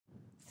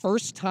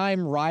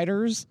first-time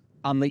riders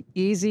on the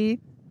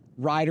Easy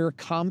Rider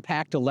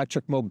Compact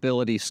Electric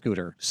Mobility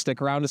Scooter.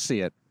 Stick around to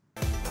see it.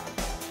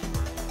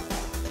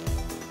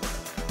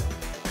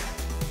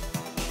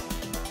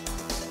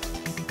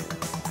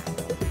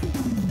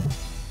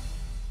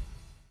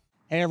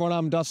 Hey everyone,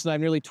 I'm Dustin. I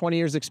have nearly 20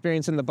 years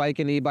experience in the bike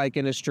and e-bike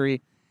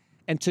industry.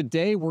 And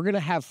today we're gonna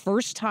have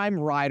first-time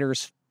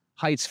riders,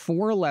 heights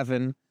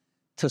 4'11"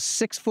 to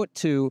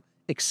 6'2",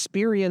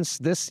 experience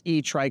this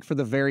e-trike for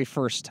the very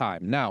first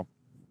time. Now,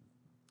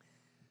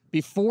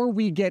 before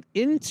we get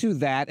into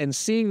that and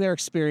seeing their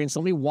experience,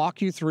 let me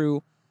walk you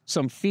through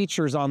some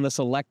features on this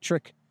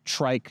electric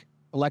trike,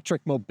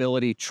 electric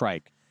mobility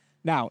trike.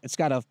 Now, it's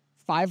got a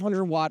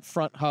 500-watt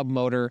front hub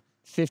motor,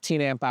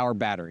 15 amp hour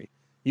battery.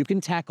 You can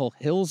tackle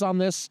hills on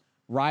this.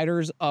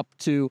 Riders up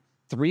to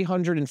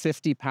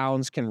 350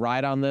 pounds can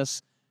ride on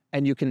this,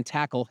 and you can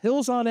tackle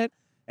hills on it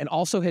and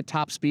also hit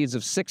top speeds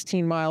of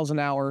 16 miles an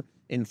hour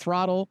in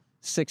throttle,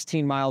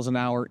 16 miles an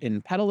hour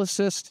in pedal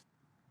assist.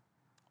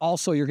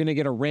 Also, you're gonna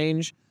get a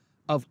range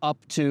of up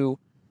to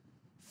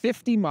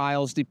 50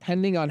 miles,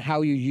 depending on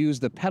how you use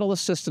the pedal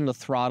assist and the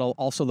throttle.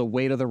 Also, the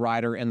weight of the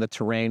rider and the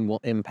terrain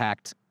will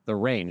impact the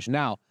range.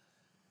 Now,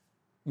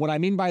 what I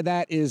mean by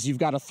that is you've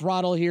got a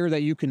throttle here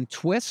that you can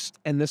twist,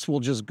 and this will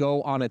just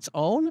go on its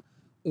own,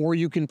 or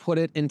you can put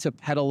it into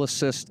pedal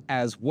assist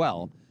as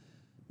well.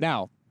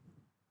 Now,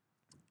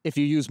 if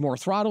you use more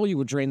throttle, you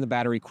would drain the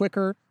battery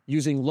quicker.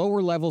 Using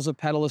lower levels of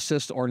pedal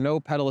assist or no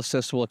pedal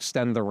assist will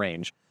extend the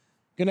range.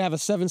 Gonna have a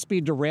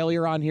 7-speed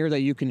derailleur on here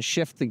that you can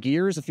shift the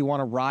gears if you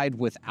wanna ride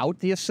without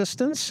the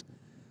assistance.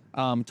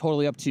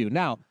 Totally up to you.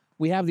 Now,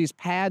 we have these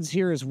pads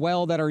here as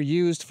well that are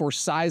used for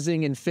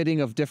sizing and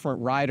fitting of different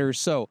riders.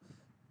 So,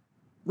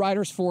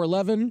 riders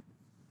 4'11"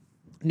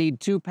 need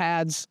 2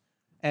 pads,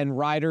 and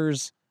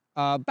riders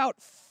about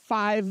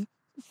 5'6",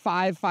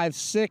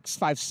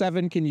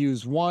 5'7" can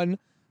use 1.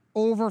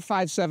 Over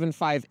 5'7",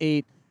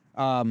 5'8",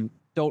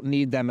 don't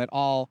need them at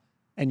all.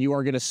 And you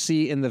are gonna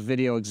see in the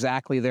video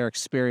exactly their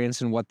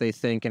experience and what they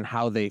think and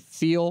how they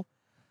feel.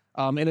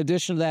 In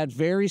addition to that,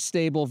 very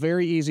stable,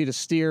 very easy to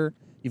steer.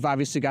 You've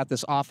obviously got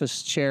this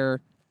office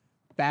chair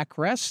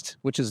backrest,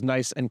 which is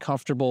nice and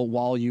comfortable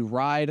while you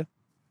ride.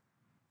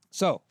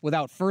 So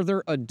without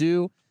further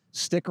ado,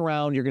 stick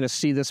around. You're gonna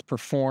see this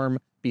perform,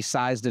 be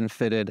sized and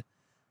fitted,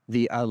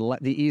 the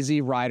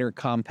Easy Rider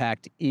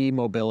Compact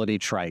e-mobility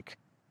trike.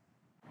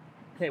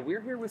 Okay,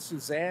 we're here with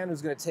Suzanne,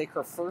 who's going to take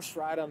her first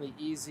ride on the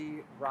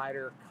Easy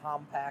Rider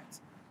Compact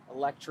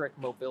Electric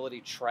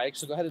Mobility Trike.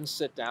 So go ahead and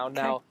sit down.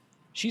 Okay. Now,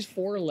 she's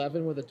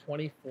 4'11" with a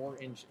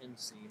 24-inch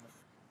inseam.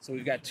 So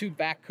we've got 2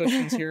 back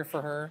cushions here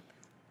for her,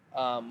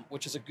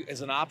 which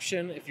is an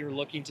option. If you're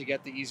looking to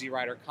get the Easy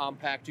Rider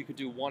Compact, you could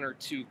do 1 or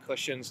 2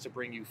 cushions to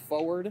bring you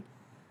forward.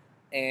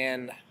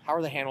 And how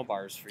are the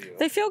handlebars for you?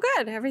 They feel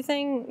good.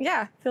 Everything,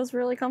 yeah, feels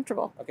really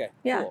comfortable. Okay,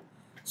 yeah. Cool.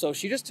 So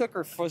she just took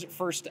her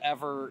first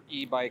ever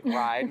e-bike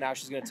ride. Now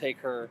she's going to take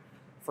her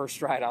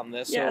first ride on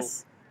this.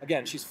 Yes. So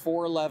again, she's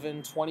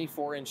 4'11",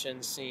 24-inch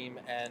inseam,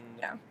 and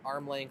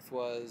arm length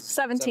was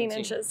 17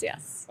 inches,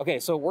 yes.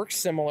 Okay, so it works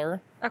similar.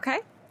 Okay.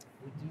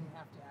 We do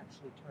have to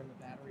actually turn the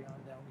battery on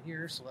down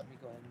here, so let me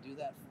go ahead and do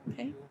that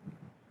for you.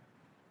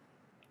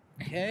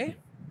 Okay.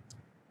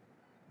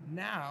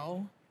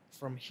 Now,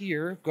 from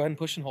here, go ahead and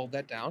push and hold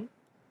that down.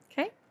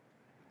 Okay.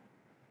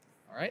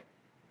 All right.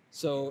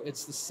 So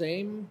it's the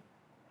same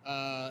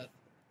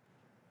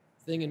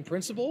thing in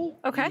principle.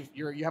 Okay.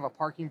 You have a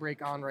parking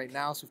brake on right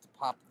now, so you have to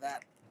pop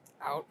that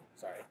out.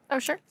 Sorry. Oh,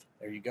 sure.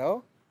 There you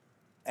go.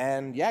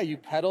 And yeah, you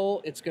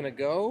pedal, it's gonna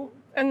go.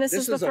 And this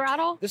is the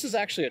throttle? This is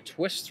actually a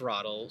twist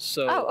throttle.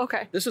 So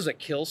okay. This is a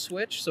kill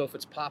switch. So if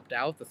it's popped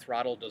out, the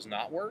throttle does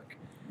not work.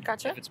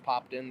 Gotcha. If it's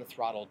popped in, the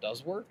throttle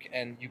does work,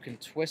 and you can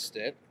twist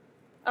it.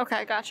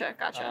 Okay, gotcha.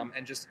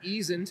 And just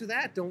ease into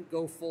that. Don't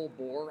go full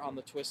bore on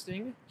the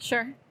twisting.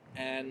 Sure.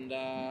 And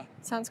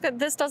sounds good.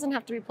 This doesn't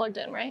have to be plugged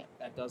in, right?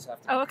 That does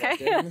have to be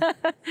plugged in.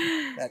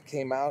 That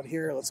came out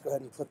here. Let's go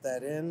ahead and put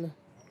that in.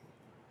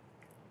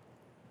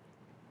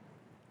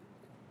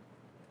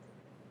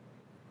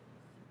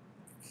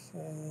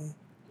 Okay.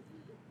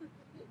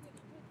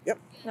 Yep.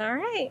 All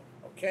right.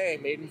 Okay,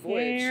 maiden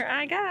voyage. Here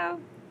I go.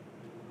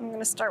 I'm going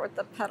to start with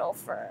the pedal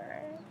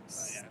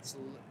first.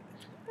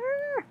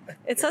 Yeah,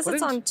 it says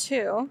it's on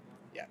 2.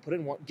 Yeah, put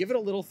in 1. Give it a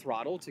little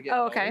throttle to get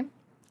okay. going.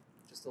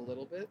 Just a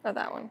little bit. Oh,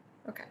 that one.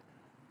 Okay.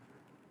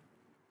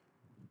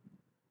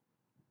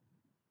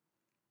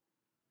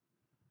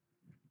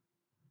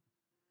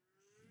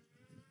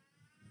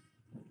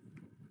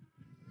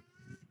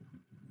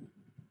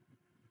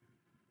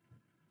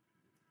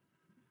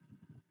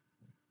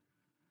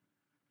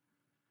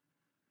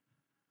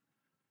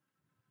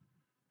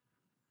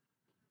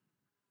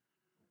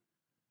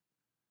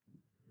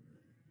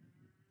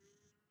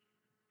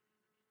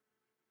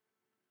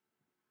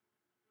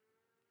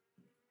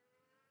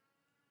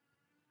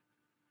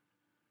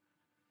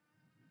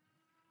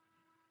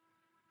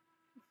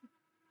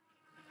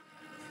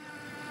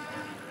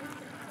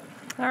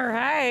 All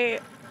right.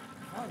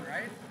 All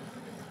right.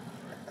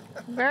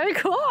 Very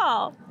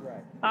cool.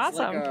 Right.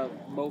 Awesome.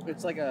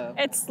 It's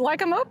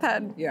like a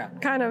moped. Yeah.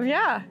 Kind of,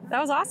 yeah. That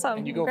was awesome.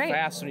 And you go Great.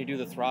 fast when you do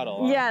the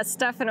throttle. Huh? Yes,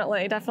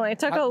 definitely. It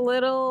took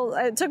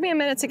it took me a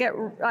minute to get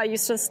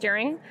used to the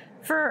steering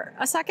for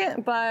a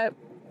second, but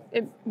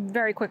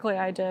very quickly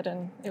I did,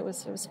 and it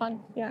was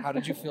fun. Yeah. How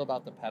did you feel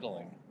about the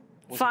pedaling?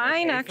 Was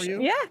Fine, it okay actually.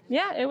 for you?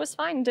 Yeah, it was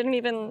fine.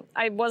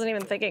 I wasn't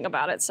even thinking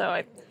about it,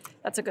 so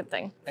that's a good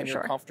thing. And for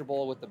you're sure.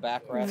 comfortable with the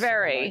backrest?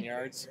 Very. 9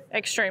 yards?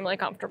 Extremely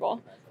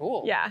comfortable.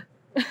 Cool. Yeah.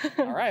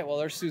 All right. Well,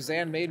 there's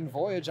Suzanne Maiden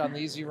Voyage on the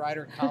Easy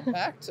Rider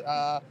Compact.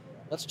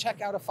 Let's check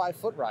out a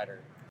 5-foot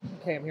rider.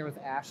 Okay, I'm here with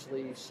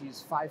Ashley.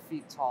 She's 5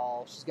 feet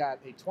tall. She's got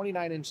a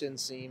 29-inch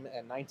inseam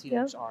and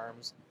 19-inch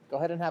arms. Go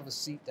ahead and have a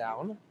seat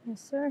down.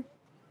 Yes, sir.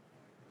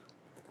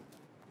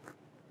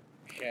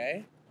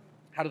 Okay.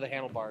 How do the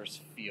handlebars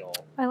feel?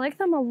 I like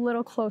them a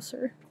little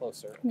closer.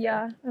 Closer. Okay.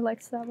 Yeah, I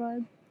liked that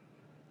vibe.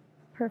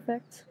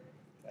 Perfect.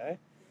 Okay.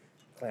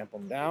 Clamp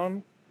them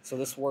down. So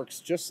this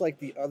works just like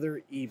the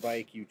other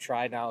e-bike you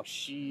tried. Now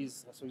that's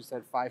what you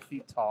said, 5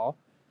 feet tall.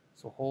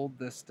 So hold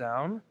this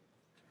down.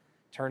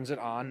 Turns it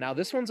on. Now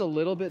this one's a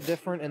little bit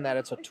different in that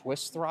it's a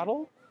twist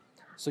throttle.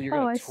 So you're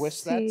going to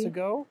twist that to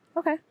go.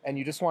 Okay. And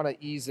you just want to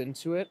ease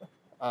into it.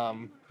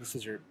 This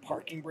is your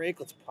parking brake.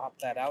 Let's pop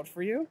that out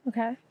for you.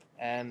 Okay.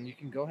 And you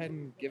can go ahead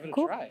and give it a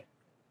Cool. try.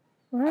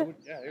 All right.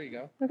 Yeah, there you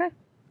go. Okay.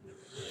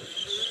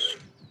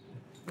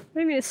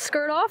 Maybe a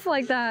skirt off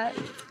like that.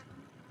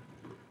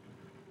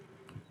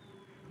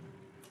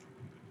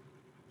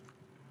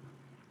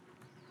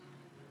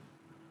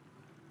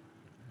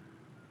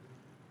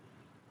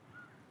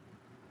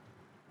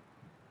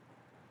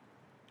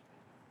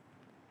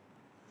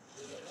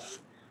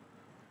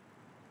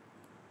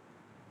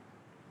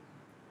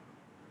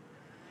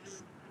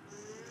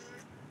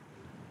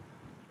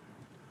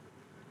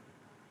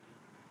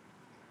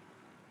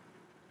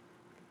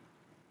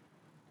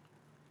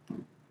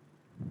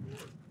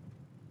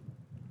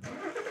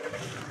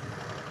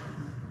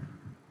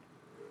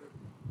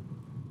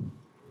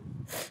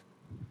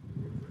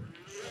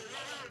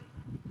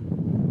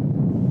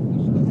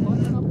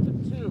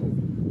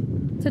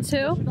 To 2?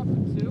 Push it up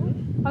to 2.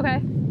 Okay.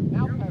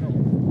 Now pedal.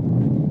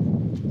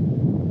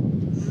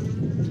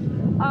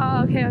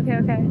 Oh, okay.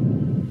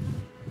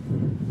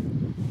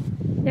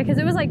 Yeah, because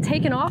it was like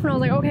taking off, and I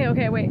was like,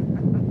 okay, wait. I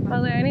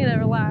was like, I need to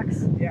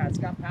relax. Yeah, it's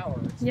got power.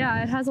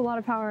 Yeah, it has a lot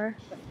of power.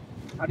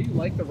 How do you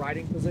like the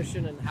riding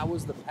position, and how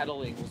was the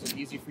pedaling? Was it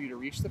easy for you to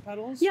reach the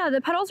pedals? Yeah,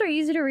 the pedals are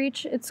easy to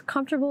reach. It's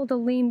comfortable to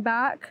lean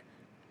back.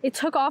 It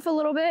took off a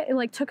little bit. It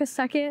like took a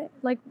second,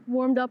 like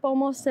warmed up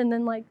almost, and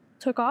then like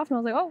took off, and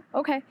I was like, oh,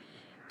 okay.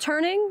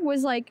 Turning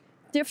was like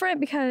different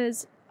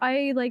because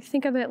I like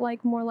think of it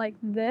like more like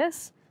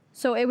this.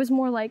 So it was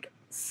more like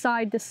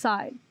side to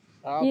side.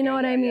 Okay, you know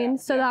what I mean?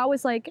 So yeah. that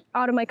was like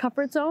out of my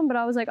comfort zone, but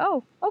I was like,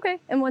 oh, okay.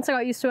 And once I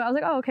got used to it, I was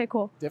like, oh, okay,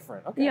 cool.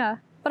 Different, okay. Yeah,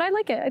 but I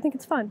like it. I think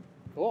it's fun.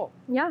 Cool.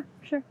 Yeah,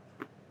 sure.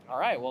 All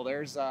right, well,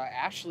 there's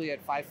Ashley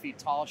at 5 feet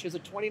tall. She has a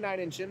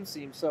 29-inch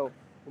inseam, so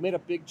we made a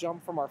big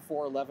jump from our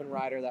 4'11"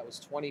 rider that was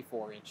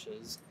 24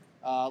 inches.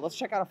 Let's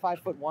check out a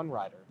 5'1"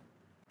 rider.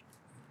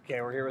 Okay,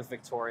 we're here with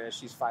Victoria.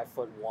 She's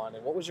 5'1".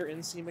 And what was your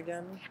inseam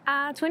again?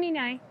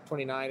 29.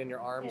 29, and your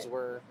arms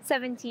were?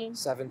 17.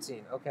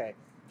 17, okay.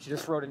 She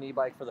just rode an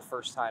e-bike for the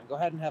first time. Go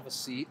ahead and have a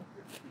seat.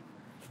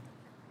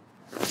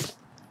 All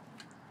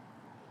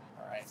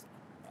right.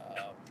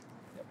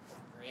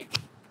 Great.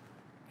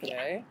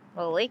 Okay.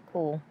 Really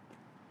cool.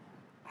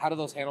 How do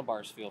those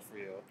handlebars feel for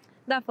you?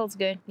 That feels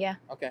good, yeah.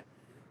 Okay.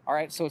 All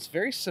right, so it's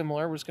very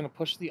similar. We're just going to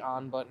push the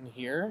on button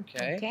here,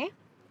 okay? Okay.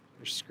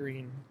 Your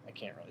screen, I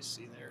can't really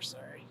see there,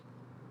 sorry.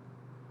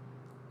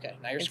 Okay,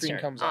 now your screen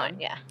comes on.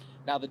 Yeah.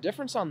 Now the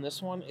difference on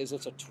this one is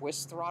it's a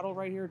twist throttle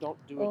right here. Don't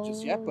do it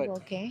just yet, but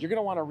okay. you're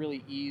gonna want to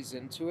really ease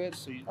into it.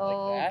 So you like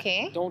that.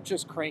 Okay. Don't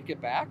just crank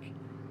it back.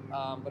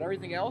 But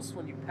everything else,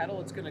 when you pedal,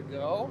 it's gonna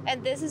go.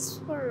 And this is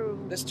for...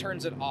 This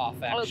turns it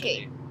off, actually.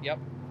 Okay. Yep.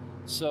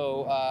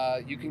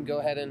 So you can go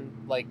ahead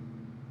and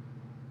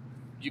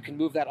you can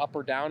move that up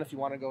or down if you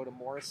want to go to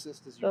more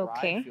assist as you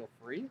ride. Feel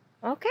free.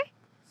 Okay.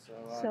 So,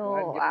 go ahead So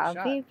and give it a I'll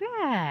shot. be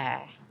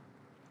back.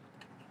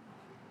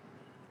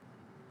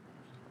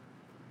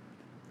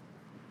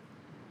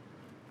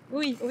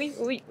 Ui.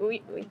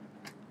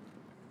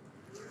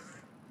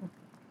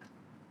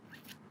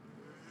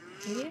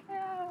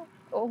 Yeah.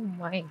 Oh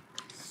my.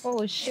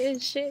 Oh shit.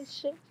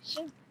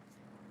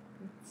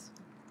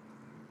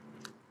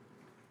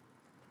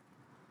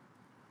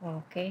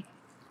 Okay.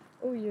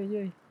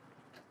 Ui.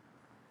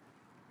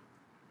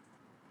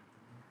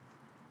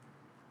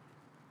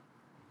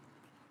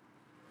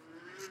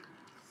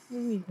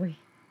 Ui.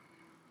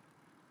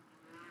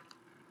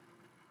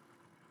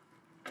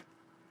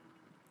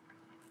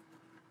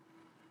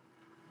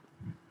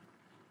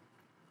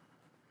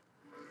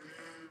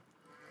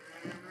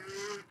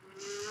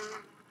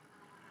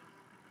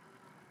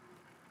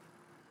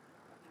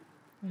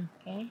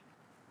 Okay.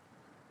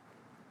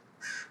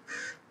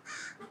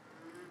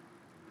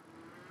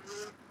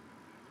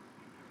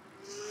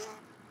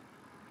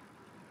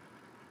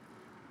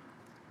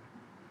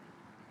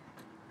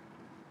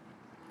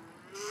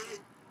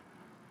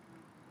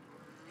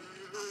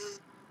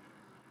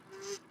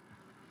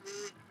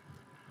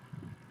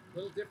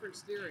 little different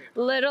steering.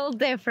 Little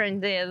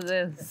different than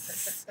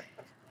this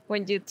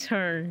when you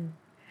turn.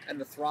 And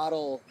the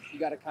throttle, you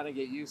got to kind of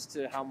get used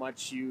to how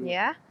much you...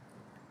 Yeah?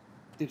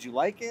 Did you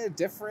like it?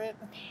 Different?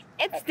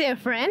 It's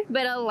different,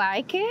 but I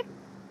like it.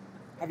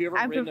 Have you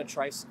ever ridden a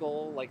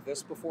tricycle like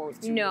this before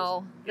with two No,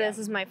 wheels? this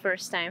is my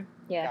first time.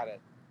 Yeah. Got it.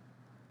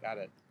 Got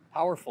it.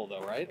 Powerful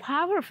though, right?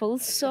 Powerful,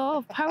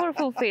 so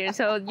powerful fear.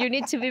 So you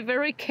need to be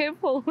very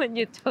careful when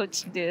you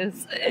touch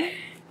this.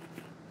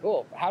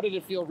 Cool. How did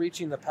it feel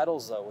reaching the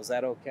pedals though? Was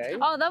that okay?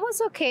 Oh, that was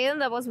okay,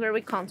 and that was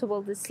very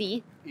comfortable to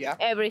see. Yeah.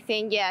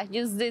 Everything, yeah.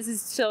 Just this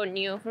is so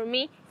new for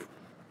me.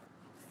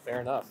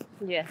 Fair enough.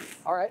 Yes.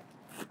 All right.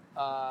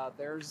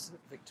 There's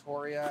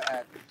Victoria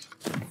at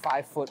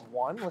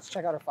 5'1". Let's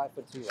check out her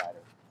 5'2" rider.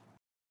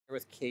 Here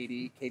with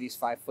Katie. Katie's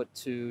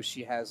 5'2".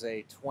 She has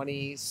a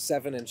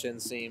 27-inch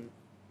inseam,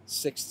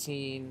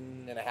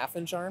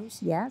 16.5-inch arms.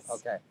 Yes.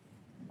 Okay.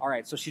 All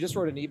right. So she just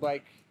rode an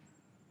e-bike.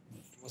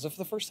 Was it for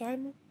the first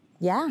time?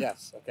 Yeah.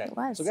 Yes. Okay. It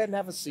was. So go ahead and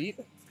have a seat.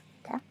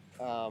 Okay.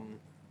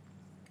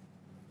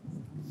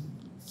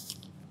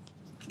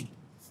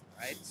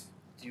 Right.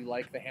 Do you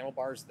like the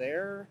handlebars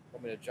there?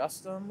 Want me to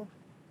adjust them?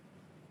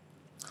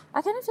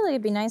 I kind of feel like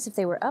it'd be nice if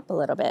they were up a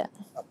little bit.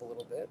 Up a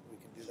little bit. We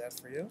can do that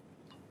for you.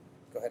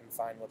 Go ahead and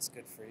find what's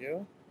good for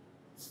you.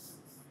 This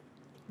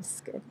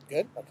is good.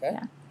 Good? Okay.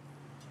 Yeah.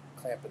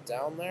 Clamp it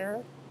down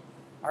there.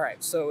 All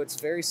right, so it's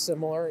very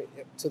similar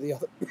to the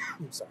other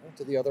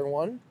to the other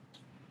one.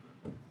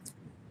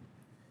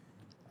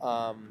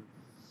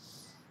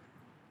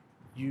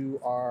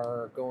 You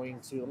are going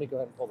to, let me go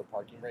ahead and pull the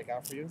parking brake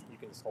out for you. You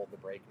can just hold the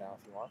brake now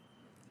if you want.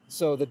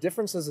 So the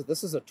difference is that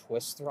this is a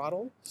twist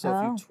throttle. So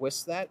if you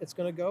twist that, it's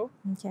going to go.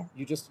 Okay.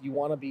 You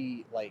want to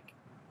be like,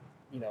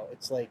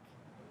 it's like,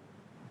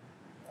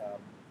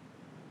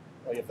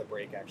 you have the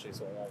brake actually,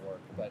 so it won't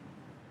work. But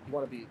you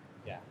want to be,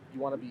 you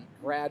want to be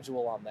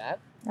gradual on that.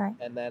 All right.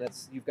 And then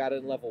you've got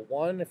it in level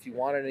 1. If you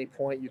want at any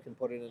point, you can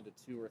put it into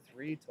 2 or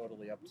 3.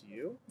 Totally up to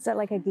you. Is that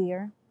like a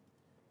gear?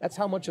 That's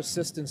how much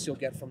assistance you'll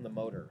get from the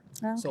motor.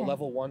 Okay. So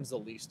level 1's the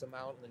least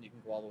amount, and then you can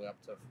go all the way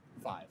up to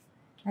 5.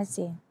 I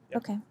see. Yep.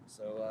 Okay.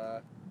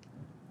 So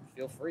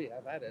feel free,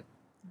 have at it.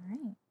 All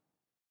right.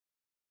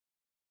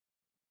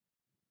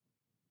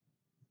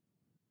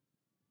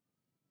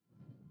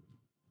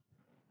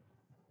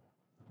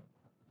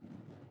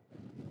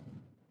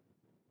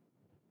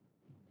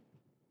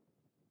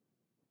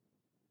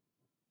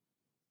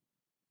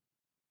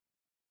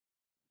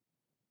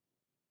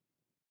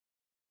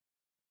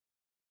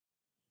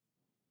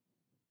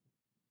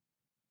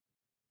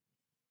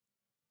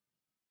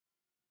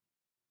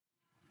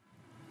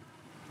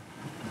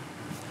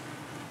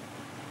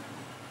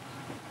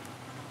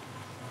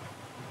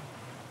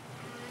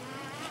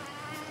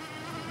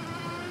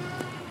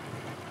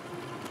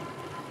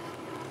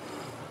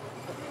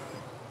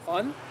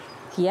 Fun?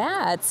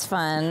 Yeah, it's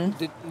fun.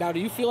 Now, do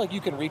you feel like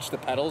you can reach the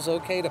pedals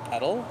okay to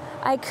pedal?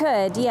 I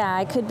could, yeah,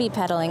 I could be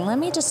pedaling. Let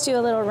me just do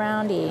a little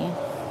roundy.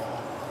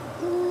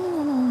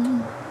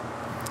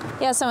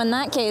 Yeah, so in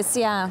that case,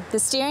 yeah, the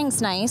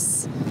steering's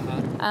nice.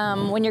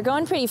 When you're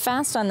going pretty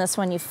fast on this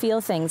one, you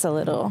feel things a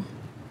little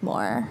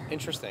more.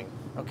 Interesting.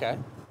 Okay.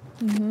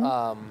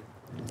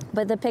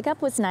 But the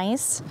pickup was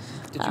nice.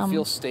 Did you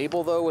feel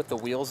stable, though, with the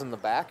wheels in the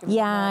back?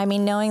 Yeah, I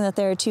mean, knowing that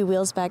there are 2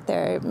 wheels back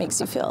there, it makes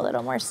you feel a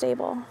little more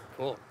stable.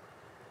 Cool.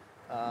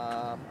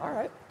 All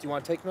right. Do you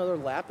want to take another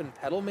lap and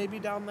pedal maybe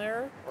down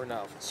there, or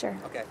no? Sure.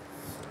 Okay.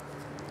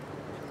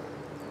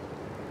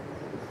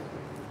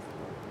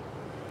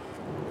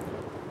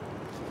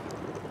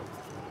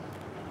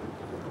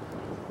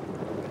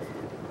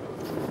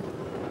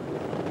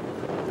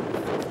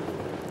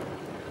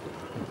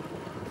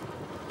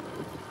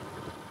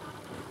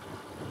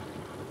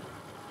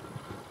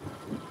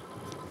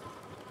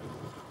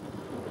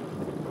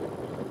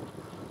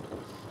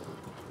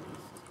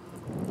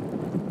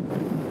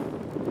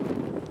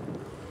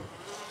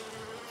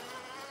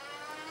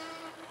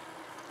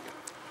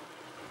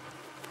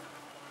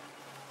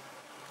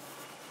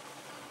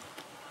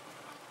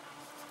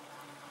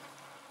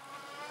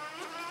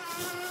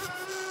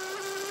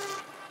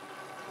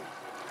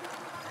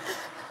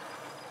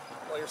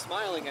 Well, you're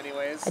smiling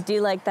anyways. I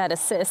do like that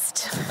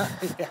assist.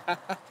 Yeah.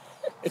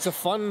 It's a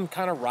fun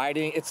kind of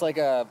riding. It's like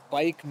a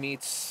bike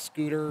meets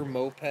scooter,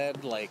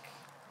 moped, like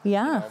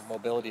Yeah.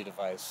 Mobility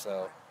device.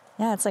 So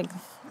Yeah, it's like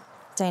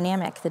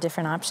dynamic, the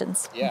different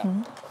options. yeah.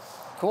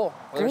 Cool.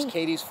 Well, there's Great.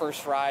 Katie's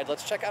first ride.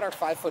 Let's check out our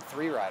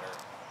 5'3" rider.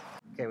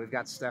 Okay, we've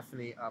got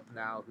Stephanie up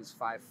now, who's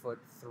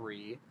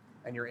 5'3",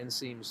 and your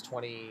inseam's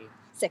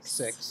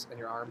 26, and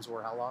your arms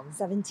were how long?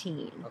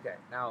 17. Okay,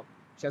 now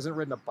she hasn't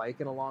ridden a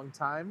bike in a long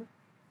time.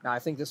 Now I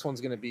think this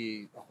one's going to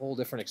be a whole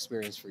different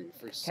experience for you.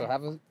 So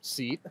have a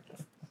seat.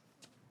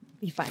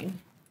 Be fine.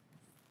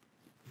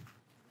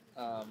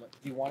 Do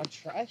you want to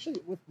try?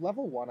 Actually, with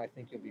level 1, I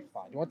think you'll be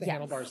fine. Do you want the Yes.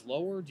 handlebars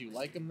lower? Do you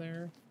like them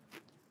there?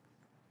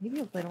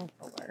 Maybe a little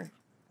lower. Is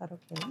that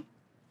okay?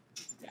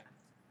 Yeah.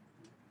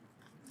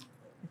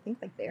 I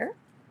think like there.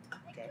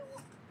 Okay.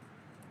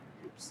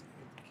 Oops,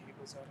 get the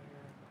cables out of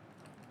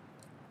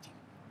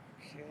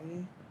here.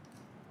 Okay.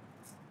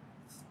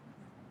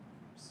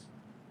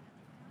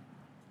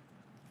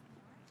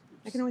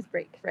 I can always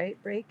brake,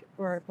 right? Brake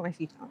or put my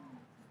feet down.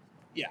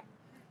 Yeah.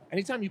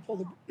 Anytime you pull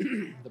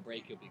the the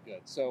brake, you'll be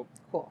good. So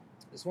Cool.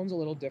 this one's a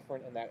little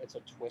different in that it's a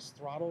twist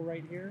throttle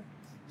right here.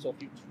 So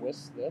if you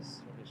twist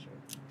this, let me show you.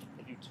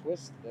 If you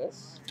twist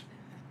this,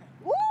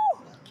 Woo!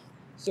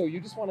 so you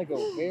just want to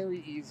go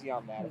very easy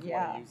on that if you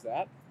want Yeah. to use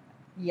that.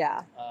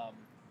 Yeah.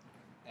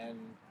 And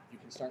you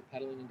can start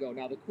pedaling and go.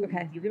 Now the cool,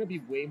 Okay. you're going to be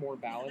way more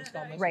balanced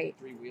on this Right.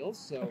 with 3 wheels.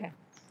 So, Okay.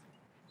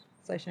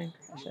 So I shouldn't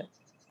crash it.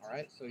 all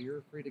right, so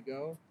you're free to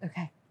go.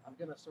 Okay. I'm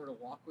going to sort of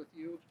walk with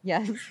you.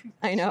 Yes,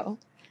 I know.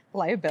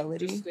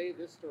 Liability. Just stay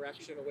this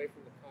direction away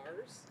from the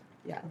cars.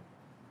 Yeah.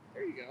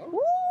 There you go.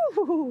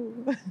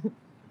 Woo!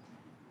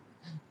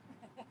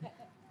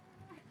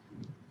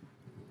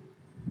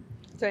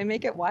 Do I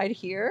make it wide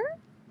here?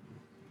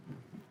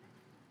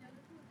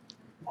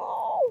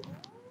 Oh.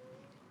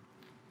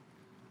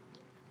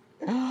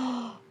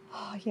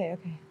 Okay,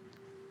 okay.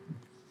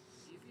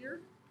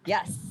 Easier?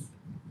 Yes.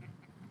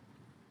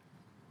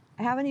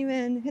 I haven't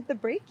even hit the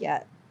brake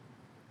yet.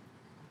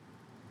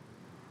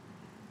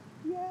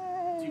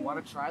 Yay. Do you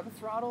want to try the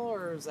throttle,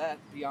 or is that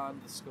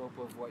beyond the scope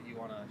of what you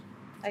want to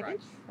I try? can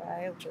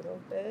try a little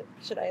bit.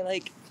 Should I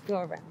like go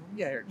around?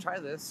 Yeah, here, try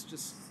this.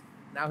 Just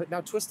now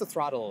twist the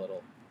throttle a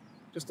little.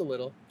 Just a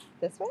little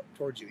This way?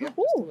 towards you. Yeah, just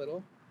a Ooh.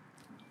 little.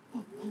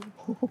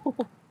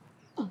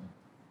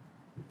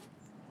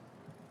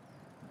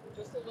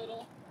 Just a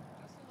little.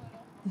 Just a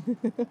little. There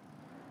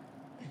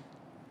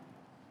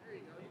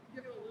you go. You can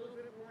give it a little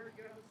bit more to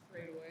get on the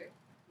straightaway.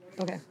 You want to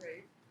go Okay.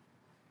 straight.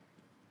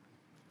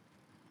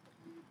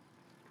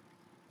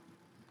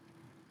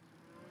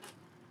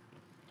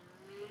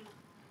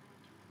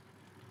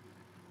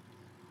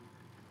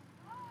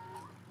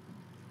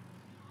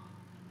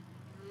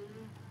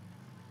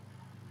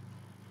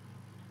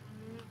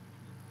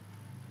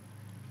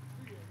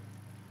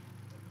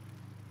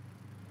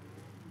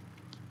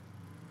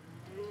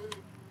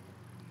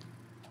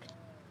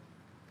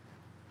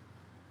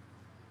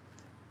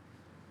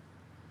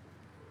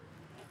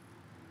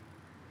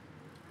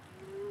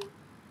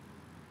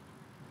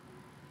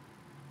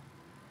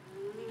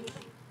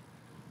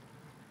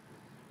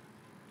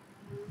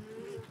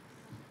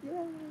 Yay.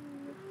 Ooh.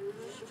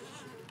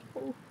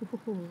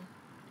 What do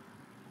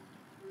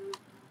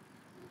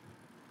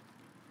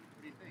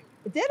you think?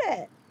 I did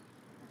it.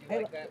 Do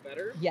you like that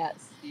better?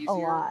 Yes. Easier? A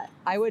lot.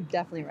 I would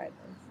definitely ride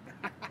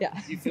this. Yeah.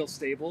 You feel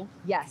stable?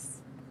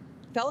 Yes.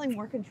 Felt like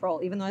more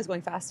control, even though I was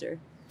going faster.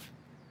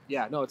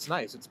 Yeah, no, it's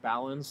nice. It's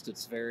balanced.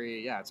 It's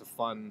very, it's a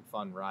fun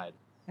ride.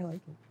 I like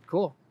it.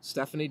 Cool.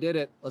 Stephanie did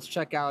it. Let's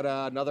check out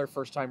another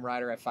first-time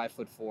rider at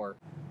 5'4".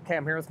 Okay,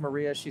 I'm here with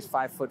Maria. She's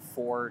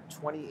 5'4",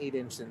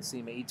 28-inch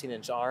inseam,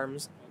 18-inch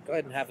arms. Go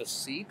ahead and have a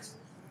seat.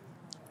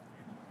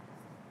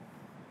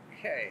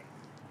 Okay.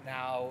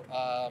 Now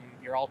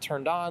you're all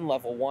turned on.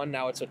 Level 1.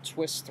 Now it's a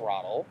twist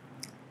throttle,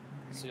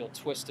 so you'll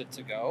twist it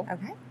to go.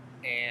 Okay.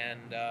 And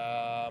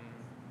the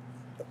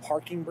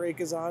parking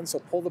brake is on. So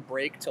pull the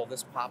brake till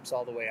this pops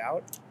all the way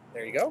out.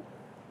 There you go.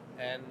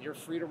 And you're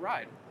free to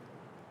ride.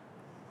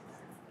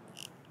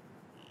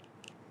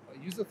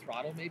 Use the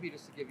throttle maybe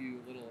just to give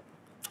you a little,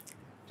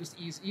 just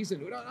ease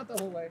into it. No, not the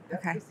whole way. Yeah,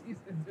 Okay. just ease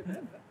into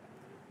it.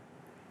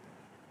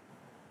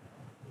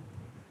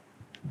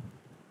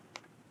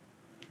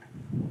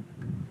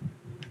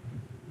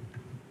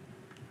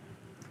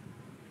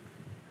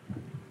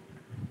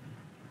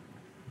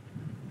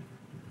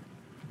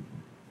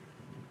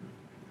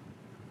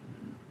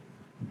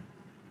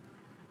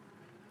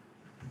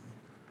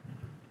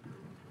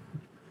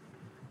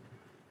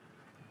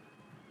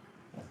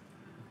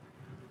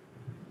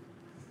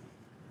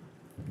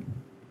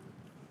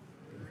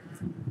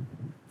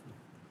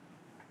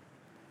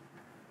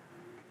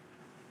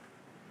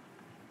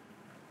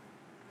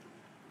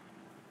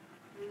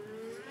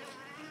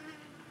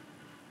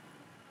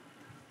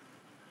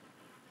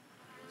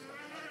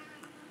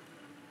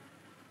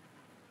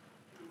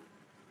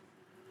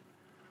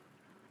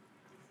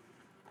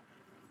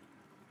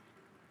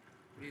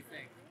 What do you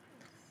think?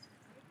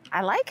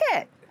 I like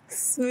it.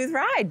 Smooth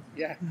ride.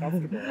 Yeah,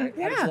 comfortable, right? How did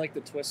Yeah. you like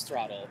the twist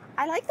throttle?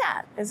 I like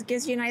that. It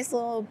gives you a nice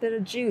little bit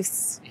of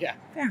juice. Yeah.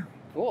 Yeah.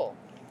 Cool.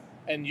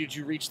 And did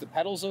you reach the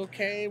pedals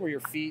okay? Were your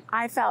feet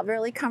I felt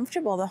really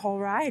comfortable the whole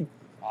ride,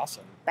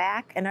 awesome?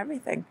 back and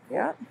everything.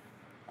 Yep.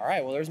 All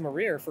right, well, there's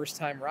Maria, her first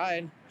time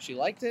ride. She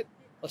liked it.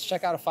 Let's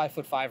check out a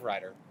 5'5"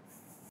 rider.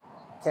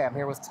 Okay, I'm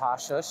here with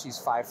Tasha. She's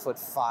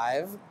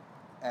 5'5",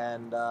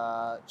 and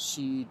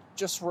she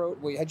just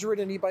rode. Wait, had you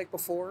ridden an e-bike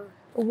before?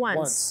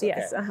 Once, okay.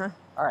 yes. Uh-huh.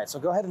 All right, so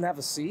go ahead and have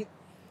a seat.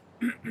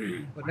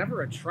 But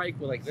never a trike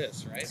like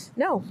this, right?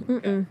 No.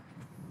 Mm-mm.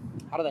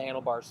 How do the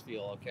handlebars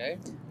feel? Okay.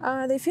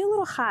 They feel a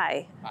little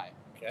high. Hi.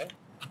 Okay.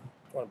 You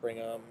want to bring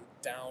them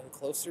down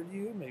closer to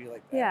you, maybe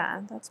like that?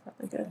 Yeah, that's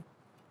probably good.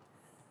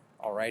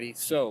 Alrighty,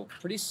 so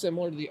pretty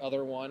similar to the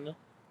other one.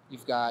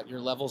 You've got your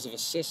levels of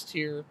assist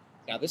here.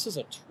 Now this is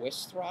a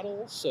twist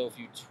throttle, so if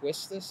you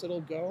twist this,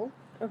 it'll go.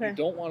 Okay. You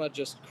don't want to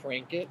just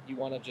crank it. You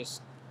want to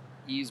just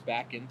ease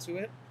back into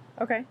it.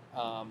 Okay.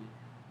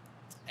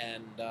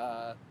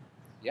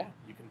 Yeah,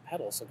 you can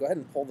pedal. So go ahead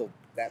and pull the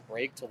that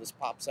brake till this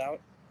pops out.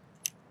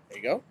 There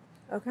you go.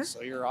 Okay.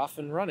 So you're off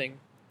and running.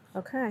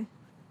 Okay.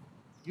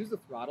 Use the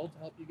throttle to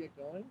help you get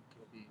going.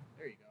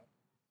 There you go.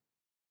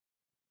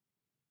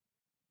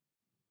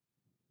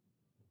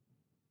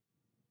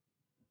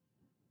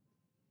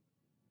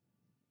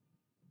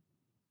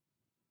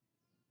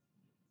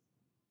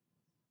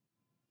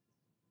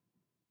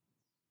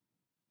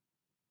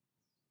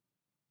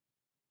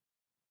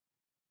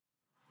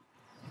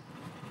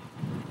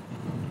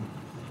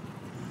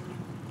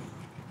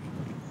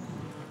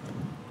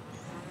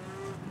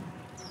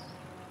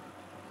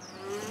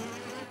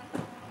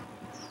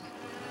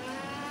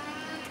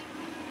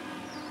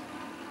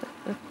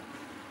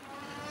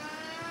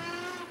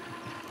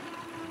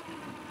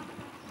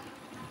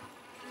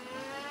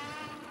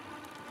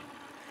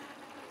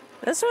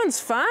 This one's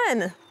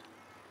fun.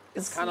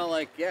 It's kind of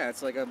like, yeah,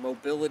 it's like a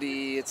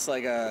mobility, it's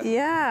like a...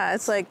 Yeah,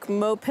 it's like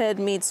moped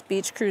meets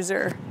beach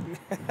cruiser.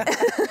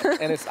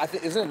 And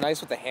isn't it nice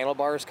with the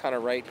handlebars kind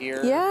of right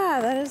here? Yeah,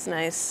 that is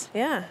nice.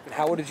 Yeah. And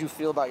how did you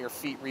feel about your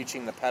feet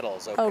reaching the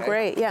pedals? Okay? Oh,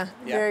 great. Yeah,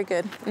 very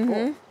good.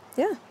 Cool.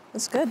 Yeah,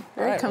 that's good.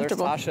 Very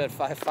comfortable. Well, there's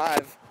Tasha at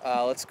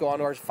 5'5". Let's go on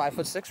to our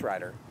 5'6"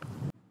 rider.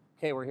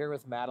 Okay, we're here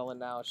with Madeline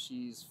now.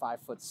 She's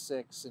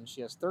 5'6", and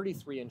she has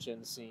 33-inch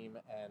inseam.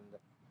 And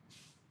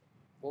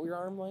what were your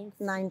arm length?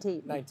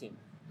 19. 19.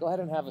 Go ahead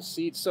and have a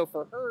seat. So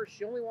for her,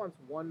 she only wants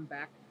one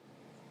back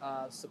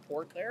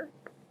support there.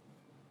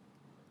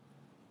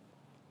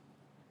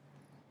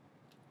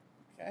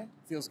 Okay,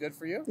 feels good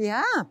for you?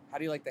 Yeah, How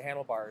do you like the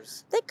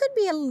handlebars? they could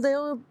be a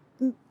little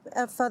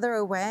further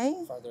away,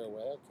 Farther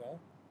away, okay.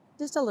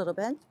 just a little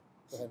bit,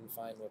 Go ahead and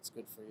find what's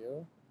good for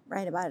you.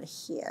 right about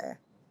here.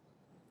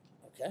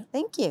 Okay.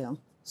 Thank you.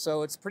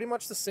 So it's pretty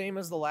much the same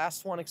as the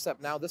last one,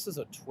 except now this is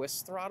a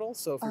twist throttle.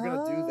 So if you're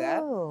going to do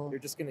that, Oh. you're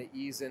just going to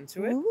ease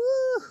into it.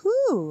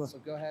 Woohoo! So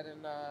go ahead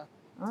and All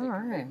take your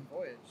right. maiden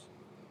voyage.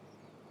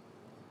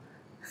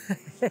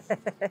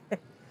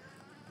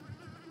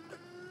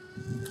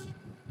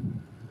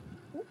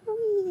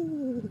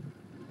 Whee!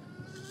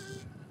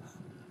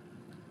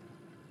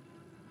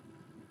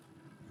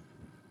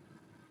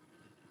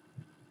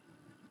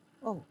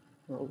 Oh.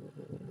 Oh.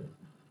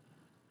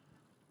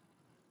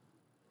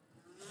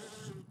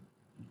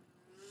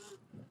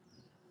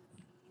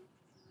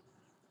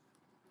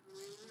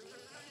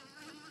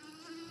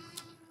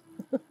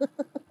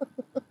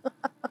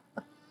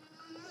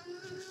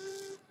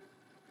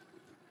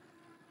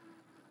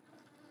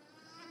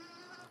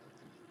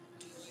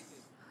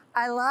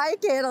 I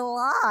like it a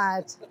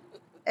lot.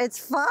 It's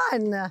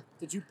fun.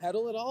 Did you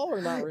pedal at all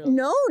or not really?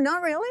 No,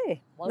 not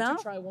really. Why don't No. you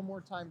try one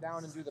more time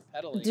down and do the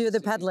pedaling? Do the See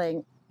if you-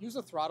 pedaling. Use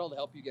the throttle to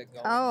help you get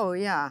going. Oh,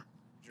 yeah.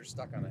 You're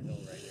stuck on a hill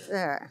right here.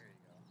 There.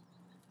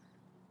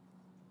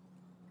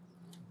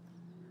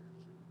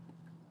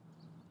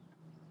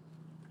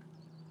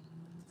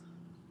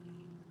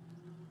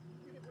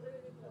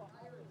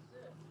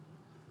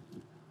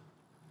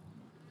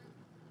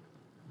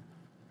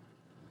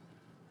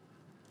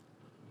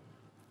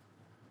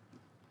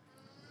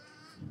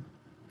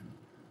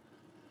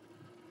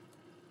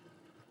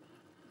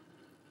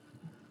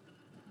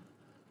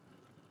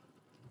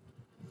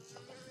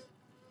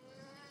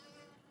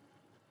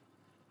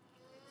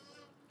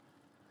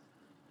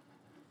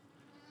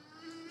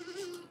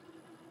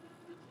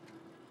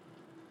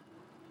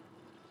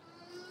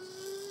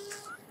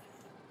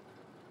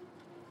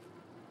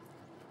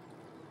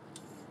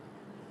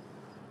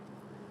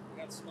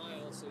 You got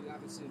smile, so you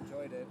obviously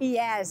enjoyed it.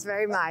 Yes,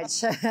 very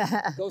much.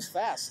 Goes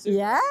fast too.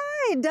 Yeah,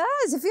 it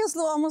does. It feels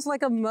almost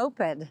like a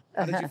moped.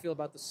 How did you feel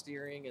about the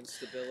steering and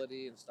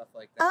stability and stuff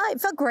like that?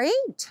 It felt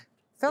great.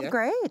 Felt Yeah?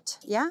 great.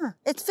 Yeah.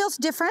 It feels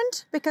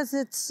different because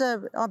it's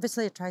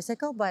obviously a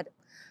tricycle, but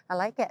I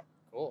like it.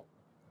 Cool.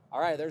 All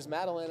right, there's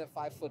Madeline at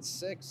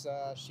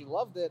 5'6". She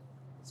loved it.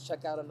 Let's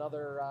check out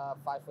another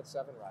 5'7"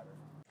 rider.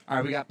 All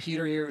right, we got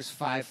Peter here who's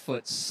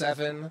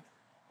 5'7",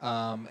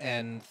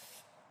 and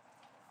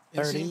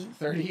 30.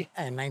 30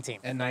 And 19.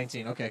 and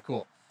 19. Okay,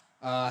 cool.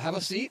 Have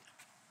a seat.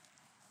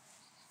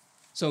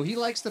 So he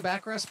likes the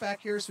backrest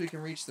back here so he can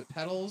reach the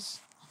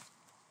pedals.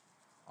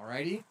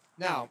 Alrighty.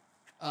 Now,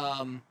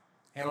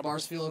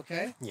 handlebars feel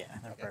okay? Yeah,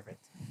 they're Okay.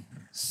 perfect.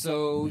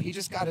 So he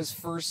just got his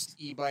first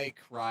e-bike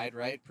ride,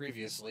 right,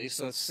 previously.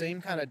 So it's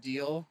same kind of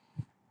deal.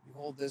 You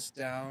hold this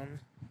down.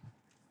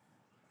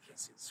 Can't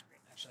see the screen.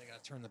 Actually, I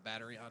got to turn the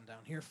battery on down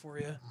here for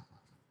you.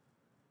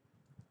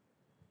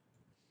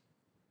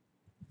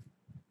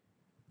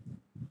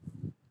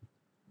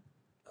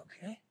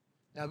 Okay.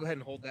 Now go ahead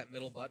and hold that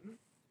middle button.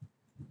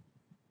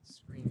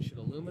 Screen should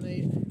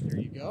illuminate. There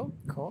you go.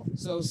 Cool.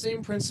 So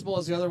same principle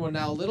as the other one.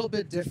 Now a little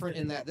bit different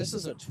in that this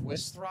is a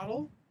twist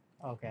throttle.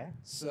 Okay.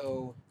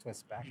 So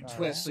Twist back. you all twist.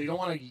 right. So you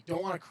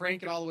don't want to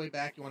crank it all the way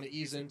back. You want to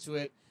ease into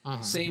it.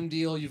 Uh-huh. Same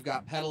deal. You've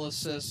got pedal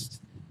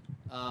assist.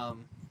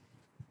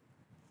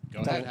 Go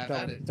ahead, have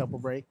at it. Double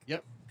brake.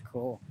 Yep.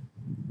 Cool.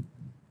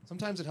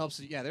 Sometimes it helps.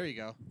 Yeah, there you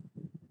go.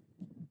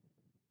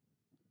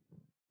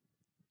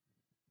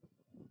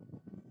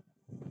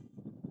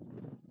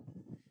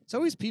 It's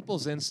always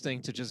people's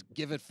instinct to just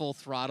give it full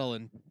throttle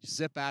and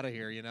Zip out of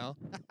here, you know?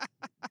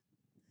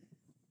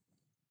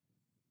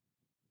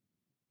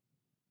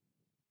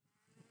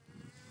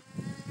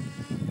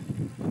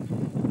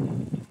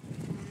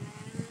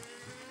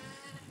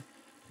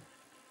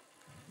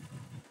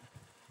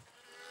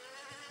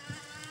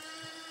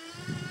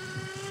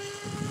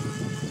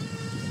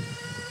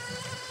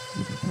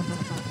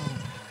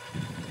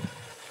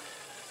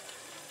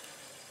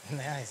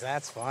 Nice,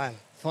 that's fun.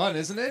 Fun,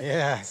 isn't it?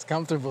 Yeah, it's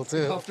comfortable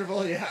too.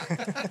 Comfortable, yeah.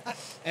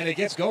 And it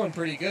gets going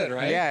pretty good,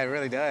 right? Yeah, it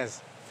really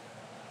does.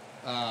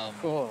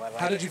 Cool. I like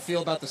How did you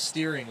feel about the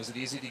steering? Was it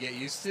easy to get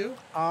used to?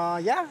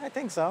 Yeah, I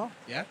think so.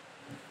 Yeah?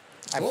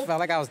 I Cool. felt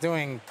like I was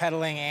doing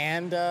pedaling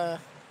and the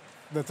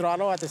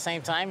throttle at the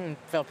same time, and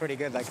felt pretty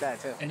good like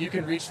that too. And you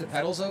can reach the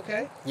pedals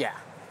okay? Yeah.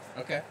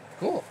 Okay,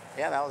 cool.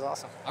 Yeah, that was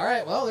awesome. All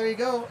right, well, there you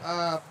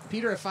go.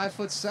 Peter at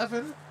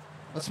 5'7".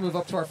 Let's move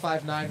up to our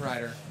 5'9"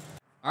 rider.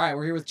 All right,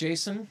 we're here with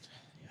Jason,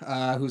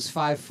 who's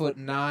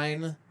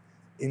 5'9".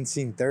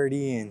 Inseam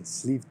 30 and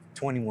sleeve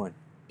 21.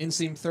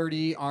 Inseam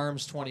 30,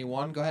 arms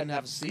 21. Go ahead and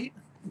have a seat.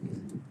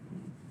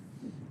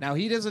 Now,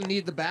 he doesn't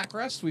need the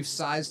backrest. We've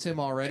sized him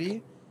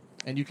already,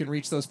 and you can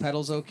reach those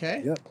pedals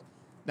okay. Yep.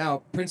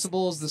 Now,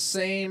 principle is the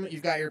same.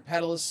 You've got your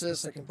pedal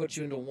assist. I can put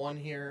you into one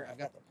here. I've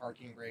got the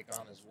parking brake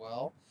on as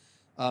well.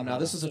 Now,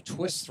 this is a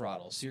twist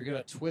throttle, so you're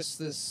going to twist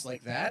this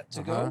like that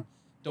to go.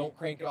 Don't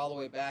crank it all the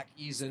way back.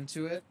 Ease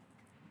into it,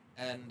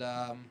 and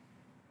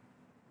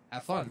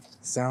have fun.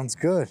 Sounds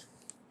good.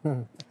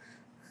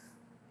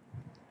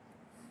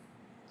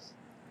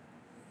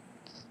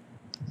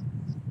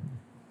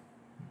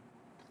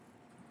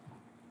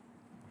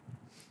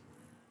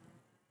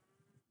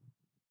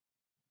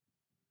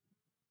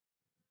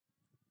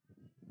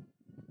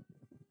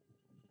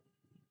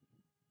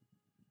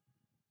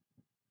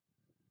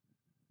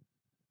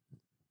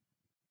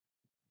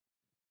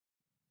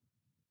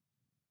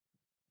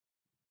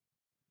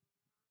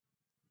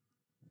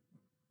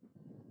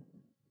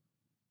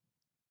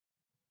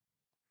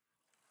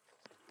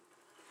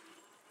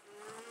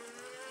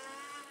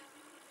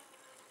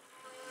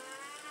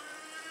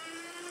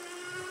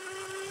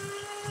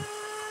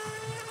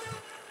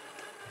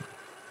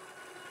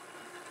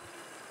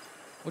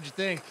 What'd you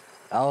think?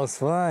 That was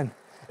fun.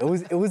 It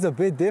was a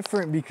bit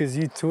different because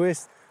you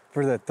twist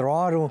for the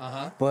throttle,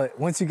 but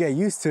once you get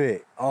used to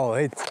it, oh,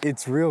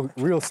 it's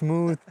real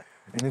smooth,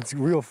 and it's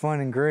real fun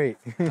and great.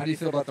 How do you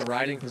feel about the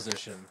riding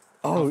position?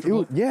 Oh,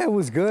 yeah, it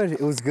was good.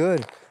 It was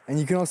good, and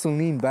you can also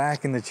lean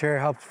back, and the chair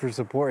helps for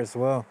support as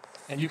well.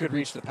 And you could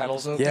reach the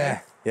pedals okay?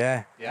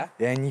 Yeah. Yeah?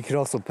 Yeah, and you could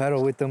also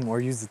pedal with them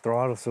or use the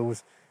throttle, so it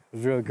was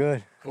real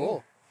good.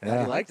 Cool. Yeah.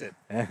 Yeah. You liked it.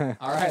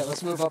 All right,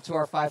 let's move up to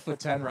our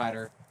 5'10"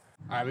 rider.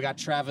 All right, we got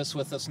Travis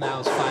with us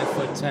now. Is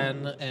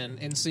 5'10" and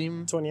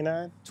inseam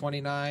 29.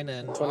 29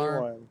 and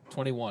 21. arm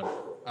 21.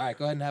 All right,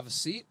 go ahead and have a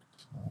seat.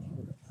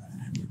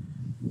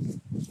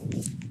 All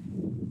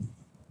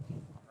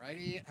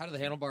righty. How do the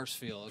handlebars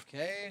feel?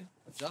 Okay.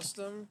 Adjust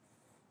them.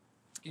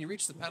 Can you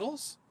reach the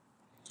pedals?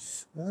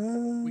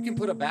 We can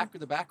put the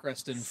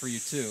backrest in for you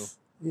too.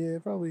 Yeah,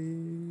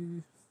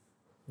 probably.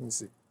 Let me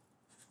see.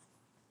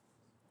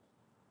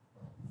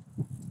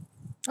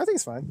 I think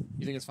it's fine.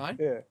 You think it's fine?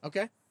 Yeah.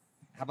 Okay.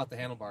 How about the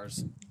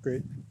handlebars?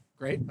 Great.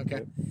 Great.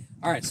 Okay.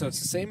 All right. So it's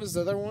the same as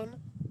the other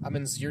one.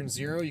 You're in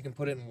 0. You can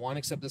put it in 1,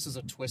 except this is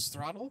a twist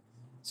throttle.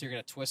 So you're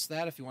gonna twist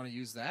that if you want to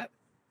use that.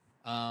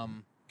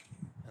 And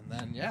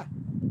then yeah,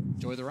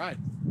 enjoy the ride.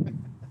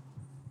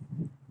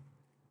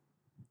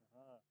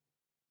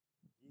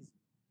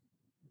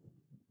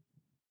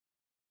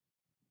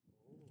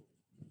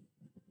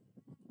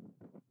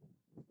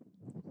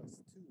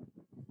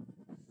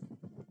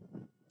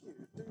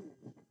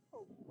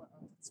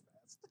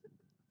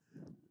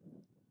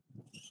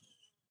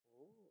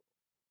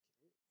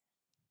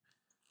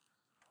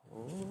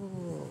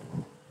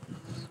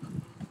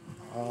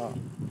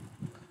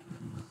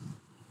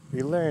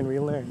 We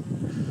learn.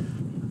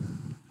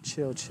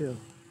 Chill.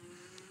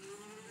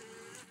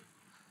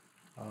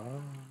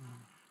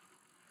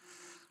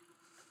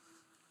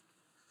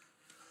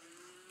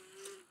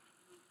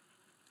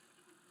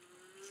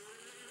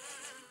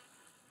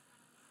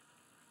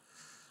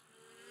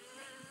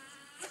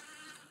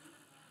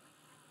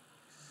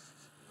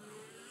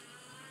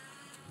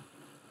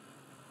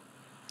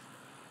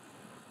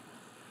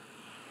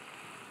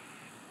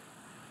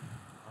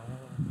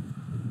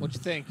 What'd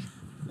you think?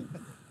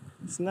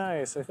 It's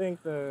nice. I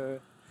think the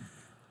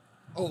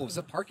Oh, is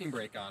the parking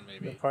brake on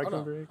maybe? The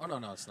parking brake? Oh,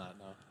 no, it's not.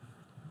 No.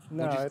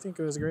 No, I think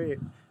it was great.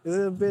 It was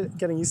a bit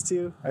getting used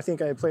to. I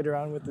think I played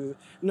around with the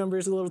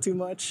numbers a little too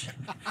much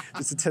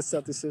just to test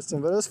out the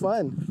system, but it was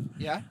fun.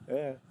 Yeah?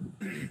 Yeah.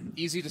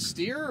 Easy to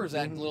steer, or is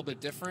that a little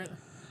bit different?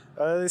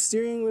 The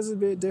steering was a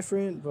bit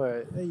different,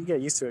 but you get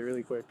used to it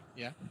really quick.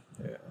 Yeah?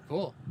 Yeah.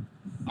 Cool.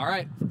 All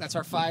right, that's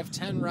our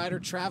 5'10" rider,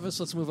 Travis.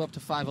 Let's move up to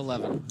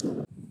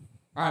 5'11".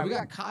 All right, we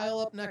got Kyle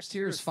up next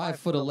here. Is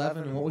 5'11",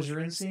 and what was your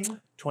inseam?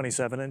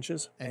 27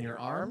 inches. And your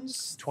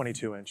arms?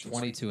 22 inches.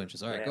 22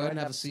 inches. All right, go ahead and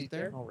have a seat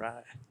there. All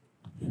right.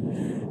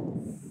 Okay.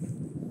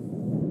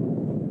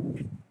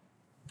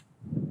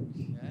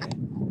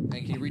 And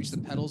can you reach reach the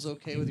pedals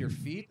okay with your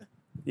feet?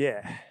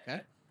 Yeah,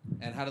 Okay.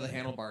 And how do the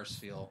handlebars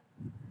feel?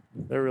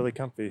 they're really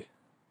comfy.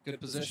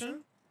 Good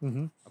position?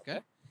 Mm-hmm. Okay.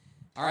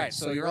 All right,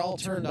 so you're all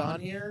turned on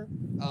here,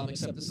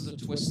 except this is a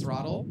twist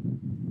throttle.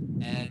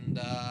 And,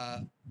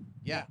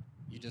 yeah,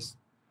 you just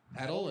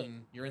pedal,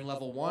 and you're in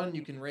level 1.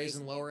 You can raise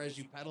and lower as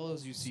you pedal,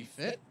 as you see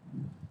fit.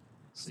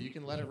 So you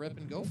can let it rip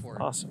and go for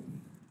it.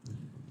 Awesome.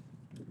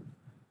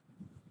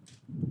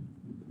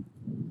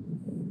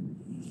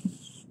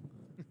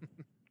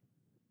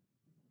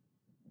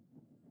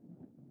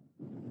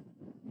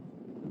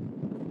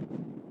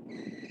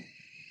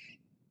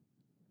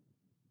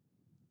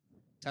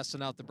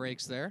 Testing out the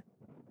brakes there.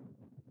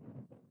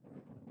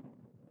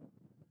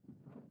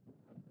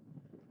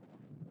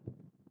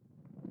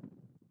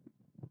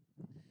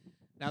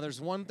 Now, there's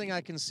one thing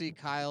I can see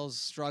Kyle's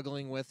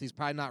struggling with. He's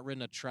probably not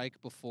ridden a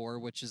trike before,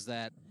 which is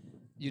that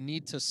you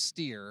need to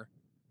steer,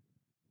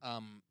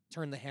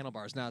 turn the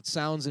handlebars. Now, it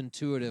sounds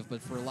intuitive,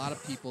 but for a lot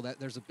of people,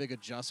 there's a big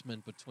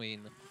adjustment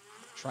between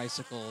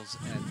tricycles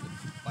and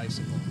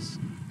bicycles.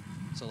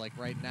 So, like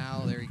right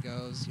now, there he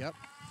goes. Yep.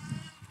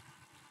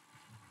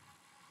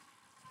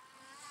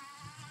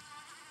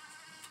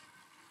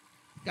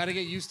 Got to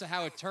get used to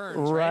how it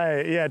turns, right?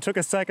 Right. Yeah, it took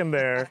a second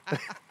there.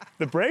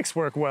 The brakes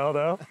work well,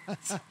 though.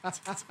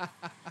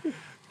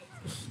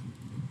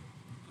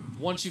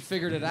 Once you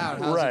figured it out,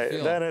 how's Right.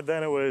 it feel?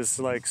 Then it was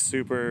like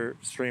super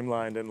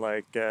streamlined and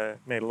like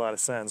made a lot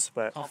of sense.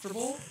 But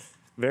comfortable?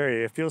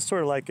 Very. It feels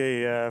sort of like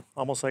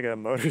almost like a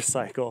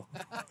motorcycle.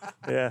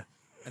 Yeah.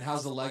 And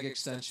how's the leg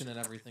extension and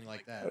everything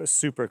like that? It was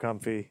super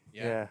comfy.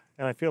 Yeah.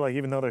 And I feel like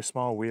even though they're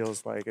small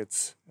wheels, like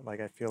it's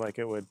like I feel like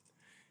it would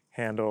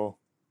handle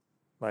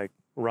like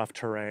rough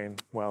terrain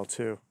well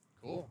too.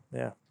 Cool.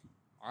 Yeah.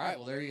 All right,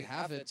 well, there you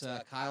have it.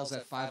 Kyle's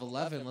at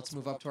 5'11". Let's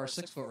move up to our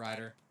 6-foot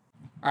rider.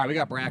 All right, we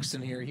got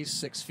Braxton here. He's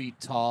 6 feet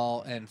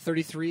tall and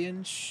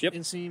 33-inch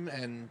inseam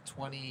and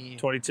 22.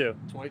 22?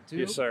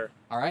 Yes, sir.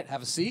 All right,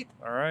 have a seat.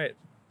 All right.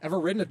 Ever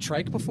ridden a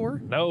trike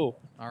before? No.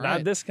 All right.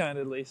 Not this kind,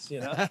 at least,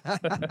 you know.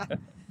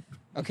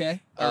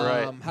 Okay. All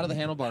right. How do the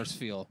handlebars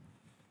feel?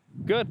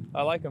 Good.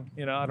 I like them.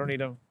 You know, I don't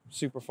need them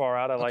super far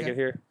out. I like it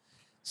here.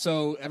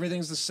 So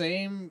everything's the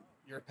same.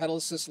 Your pedal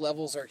assist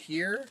levels are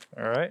here.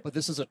 All right. But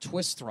this is a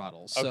twist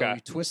throttle. So Okay.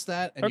 you twist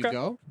that and you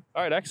go.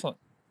 All right, excellent.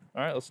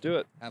 All right, let's do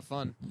it. Have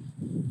fun.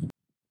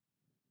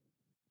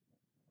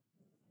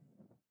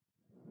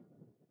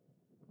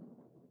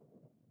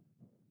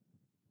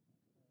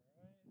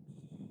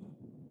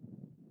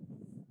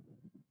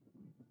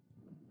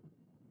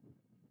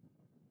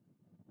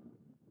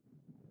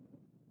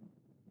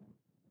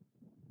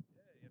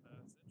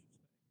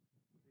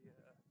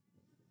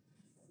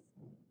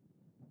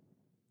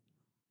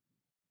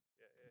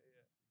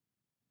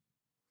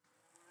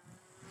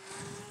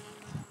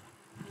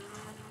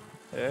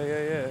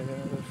 Yeah.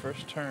 The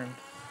first turn.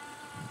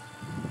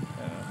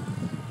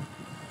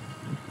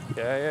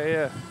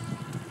 Yeah.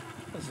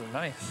 This is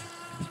nice.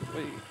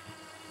 Sweet.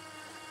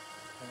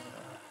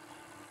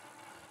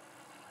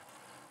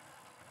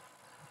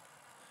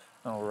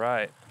 All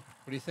right.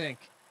 What do you think?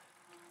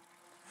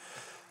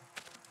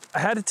 I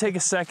had to take a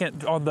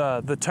second on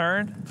the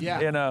turn. Yeah.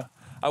 You know,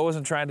 I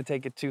wasn't trying to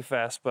take it too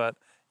fast, but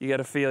you got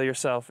to feel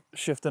yourself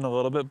shifting a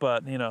little bit.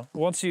 But you know,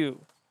 once you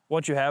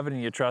have it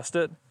and you trust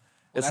it,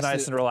 it's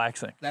nice and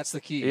relaxing. That's the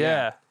key.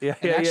 Yeah.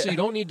 Actually, you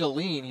don't need to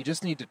lean. You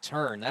just need to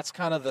turn. That's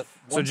kind of the.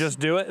 So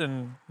just do it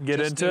and get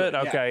into it.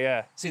 Okay,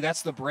 yeah. See,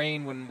 that's the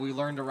brain. When we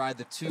learn to ride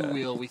the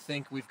two-wheel, we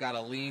think we've got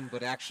to lean,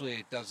 but actually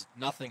it does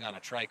nothing on a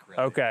trike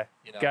really. Okay,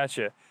 you know?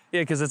 Gotcha.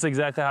 Yeah, because it's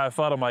exactly how I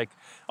felt. I'm like,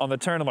 on the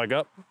turn, I'm like,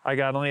 oh, I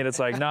got to lean. It's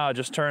like, nah,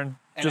 just turn.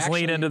 Just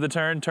lean into the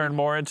turn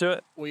more into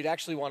it. Well, you'd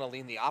actually want to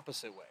lean the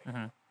opposite way.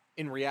 Mm-hmm.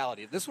 In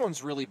reality, this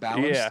one's really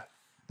balanced. Yeah.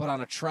 But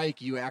on a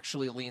trike, you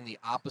actually lean the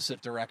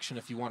opposite direction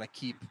if you want to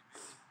keep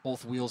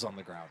both wheels on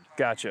the ground.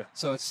 Gotcha.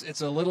 So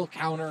it's a little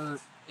counterintuitive,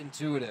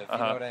 you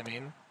know what I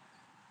mean?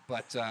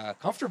 But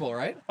comfortable,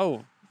 right?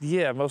 Oh,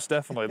 yeah, most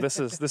definitely. This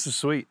is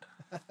sweet.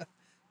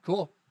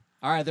 Cool.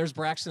 All right, there's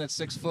Braxton at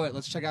 6 foot.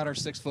 Let's check out our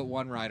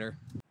 6'1" rider.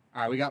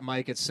 All right, we got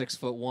Mike at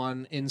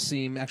 6'1".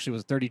 Inseam actually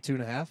was 32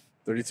 and a half.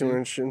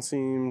 32-inch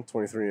inseam,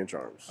 23-inch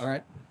arms. All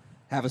right.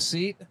 Have a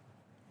seat.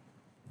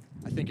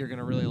 I think you're going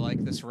to really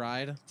like this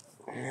ride.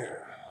 Yeah.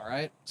 All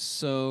right.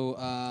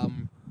 So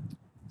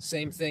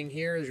same thing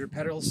here as your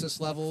pedal assist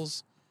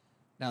levels.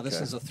 Now this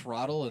is a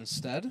throttle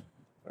instead.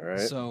 All right.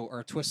 So,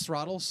 or a twist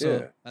throttle.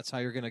 So that's how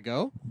you're going to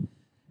go.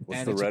 What's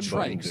and the it's red a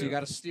trike, button do? so you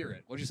got to steer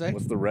it. What'd you say?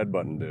 What's the red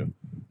button do?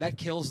 That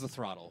kills the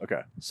throttle.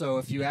 Okay. So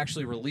if you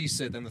actually release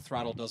it, then the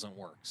throttle doesn't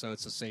work. So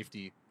it's a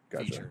safety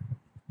feature.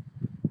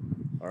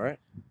 All right.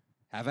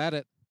 Have at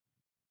it.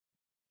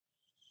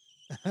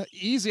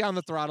 Easy on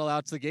the throttle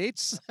out to the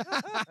gates.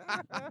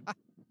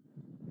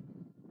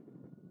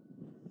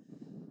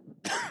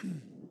 Oh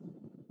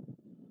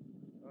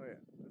yeah,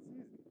 that's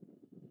easy.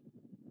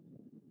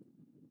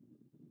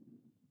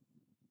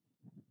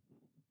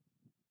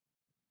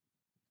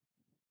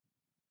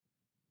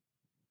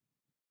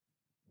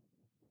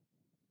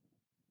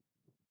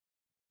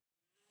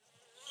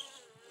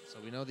 So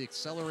we We know the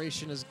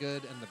acceleration is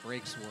good and the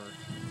brakes work.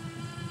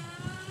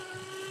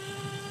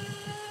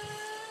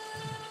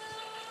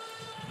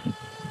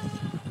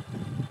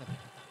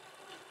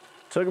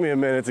 Took me a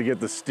minute to get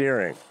the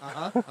steering.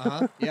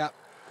 Yeah.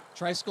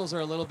 Tricycles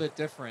are a little bit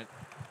different.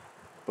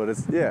 But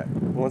it's, yeah,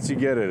 once you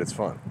get it, it's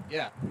fun.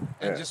 Yeah.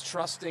 And just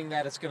trusting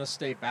that it's going to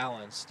stay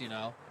balanced, you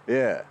know?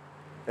 Yeah.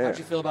 How'd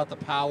you feel about the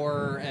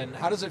power, and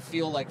how does it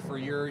feel like for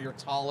you're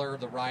taller,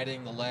 the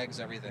riding, the legs,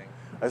 everything?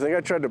 I think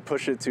I tried to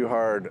push it too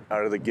hard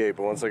out of the gate,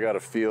 but once I got a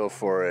feel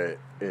for it,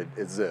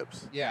 it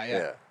zips.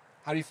 Yeah.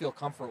 How do you feel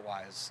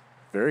comfort-wise?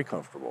 Very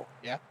comfortable.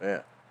 Yeah?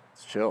 Yeah.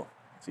 It's chill.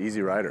 It's an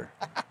easy rider.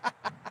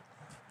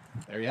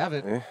 There you have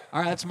it.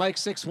 All right, that's Mike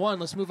 6'1".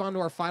 Let's move on to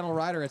our final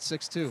rider at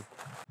 6'2". All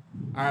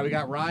right, we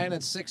got Ryan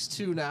at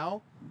 6'2"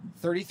 now.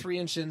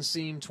 33-inch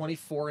inseam,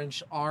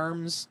 24-inch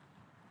arms.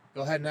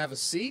 Go ahead and have a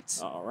seat.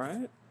 All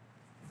right.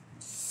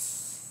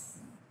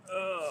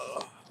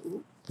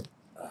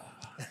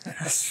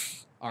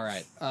 All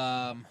right.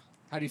 How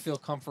do you feel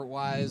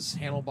comfort-wise?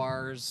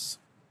 Handlebars?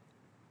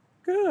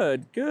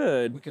 Good.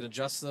 We could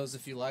adjust those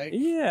if you like.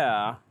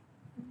 Yeah.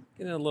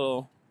 Getting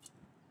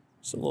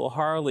some little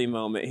Harley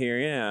moment here,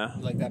 yeah.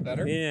 You like that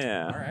better?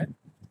 Yeah. All right.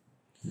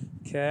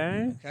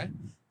 Okay.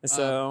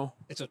 So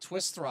it's a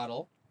twist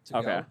throttle to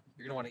go.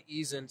 You're gonna want to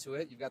ease into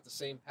it. You've got the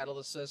same pedal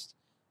assist.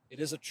 It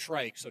is a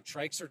trike, so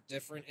trikes are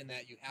different in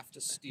that you have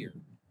to steer.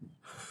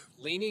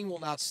 Leaning will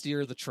not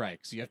steer the trike,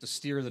 so you have to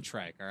steer the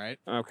trike. All right.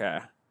 Okay.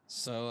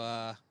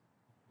 So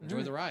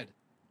enjoy the ride.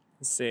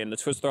 Let's see, and the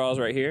twist throttle's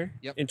right here.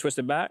 Yep. And twist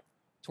it back.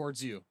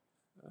 Towards you.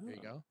 There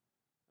you go.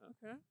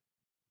 Okay.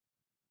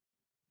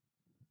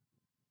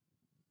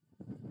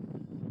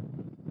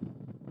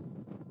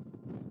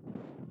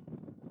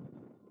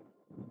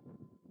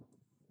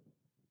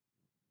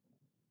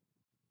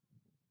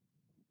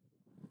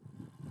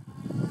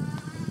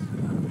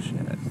 Oh, shit.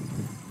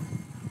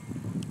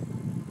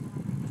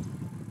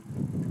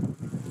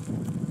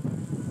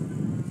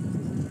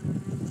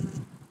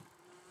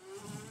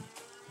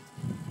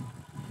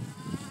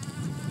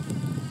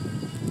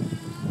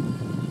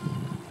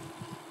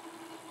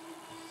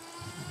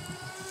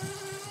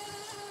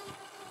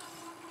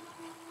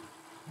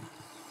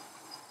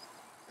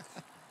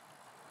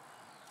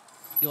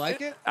 You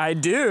like it? I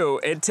do.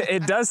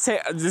 It does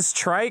take this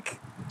trike.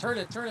 Turn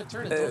it.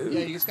 Yeah,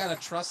 you just gotta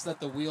trust that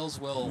the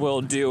wheels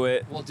will do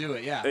it. Will do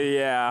it. Yeah.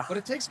 Yeah. But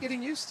it takes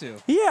getting used to.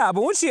 Yeah,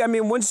 but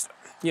once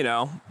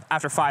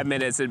after 5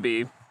 minutes, it'd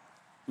be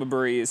a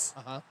breeze.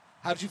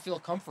 How'd you feel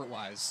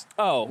comfort-wise?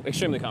 Oh,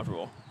 extremely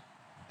comfortable.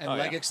 And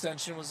leg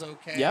extension was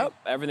okay? Yep,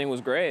 everything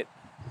was great.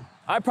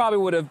 I probably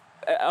would have,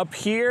 up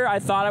here, I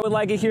thought I would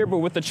like it here, but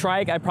with the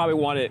trike, I probably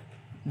want it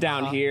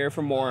down here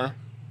for more.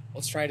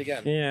 Let's try it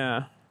again.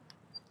 Yeah.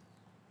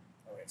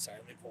 Oh, wait, sorry,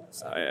 let me pull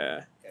this Oh, out.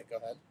 yeah. Okay, go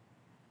ahead.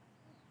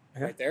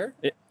 Okay. Right there?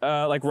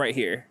 Like right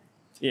here.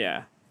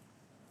 Yeah.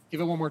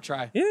 Give it one more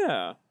try.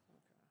 Yeah.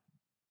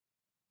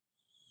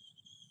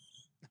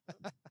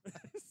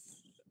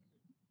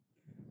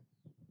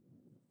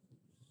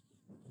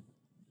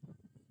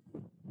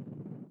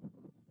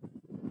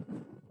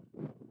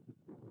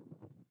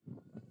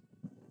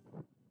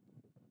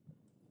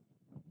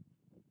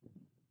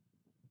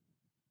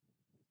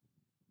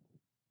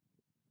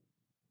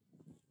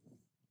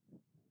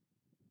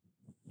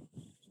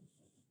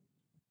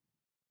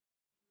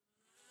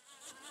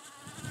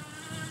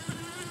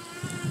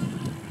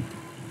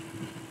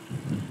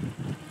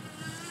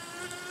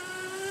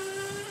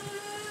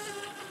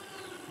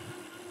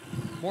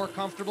 More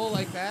comfortable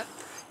like that?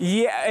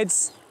 Yeah,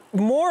 it's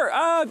more,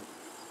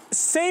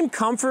 same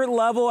comfort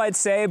level, I'd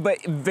say,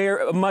 but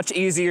very much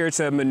easier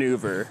to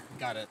maneuver.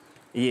 Got it.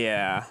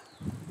 Yeah.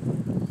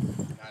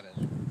 Got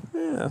it.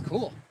 Yeah.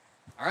 Cool.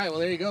 All right, well,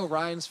 there you go.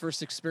 Ryan's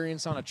first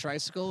experience on a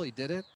tricycle. He did it.